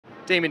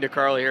Damian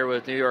DeCarlo here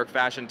with New York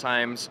Fashion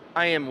Times.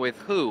 I am with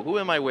who? Who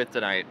am I with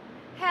tonight?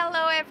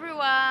 Hello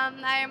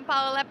everyone, I am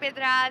Paula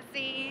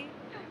Pedrazzi.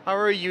 How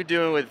are you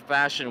doing with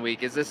Fashion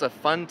Week? Is this a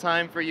fun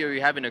time for you? Are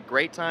you having a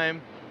great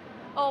time?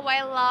 Oh,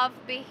 I love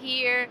to be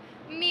here,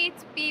 meet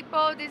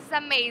people, this is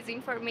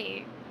amazing for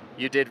me.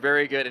 You did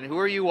very good. And who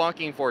are you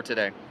walking for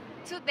today?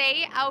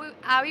 Today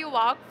I will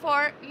walk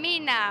for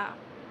Mina.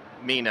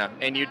 Mina.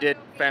 And you did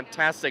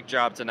fantastic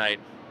job tonight.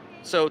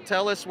 So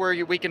tell us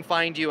where we can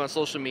find you on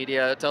social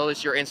media. Tell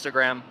us your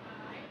Instagram.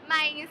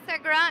 My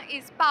Instagram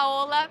is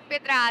Paola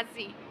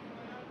Pedrazzi.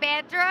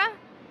 Pedra,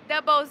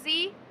 double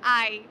Z,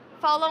 I.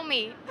 Follow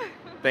me.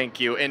 Thank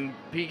you. And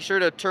be sure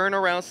to turn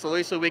around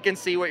slowly so we can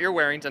see what you're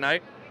wearing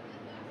tonight.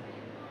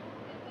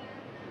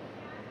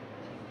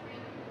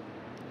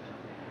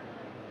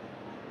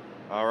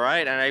 All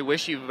right, and I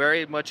wish you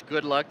very much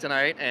good luck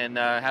tonight and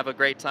have a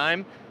great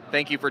time.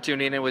 Thank you for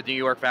tuning in with New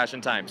York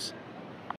Fashion Times.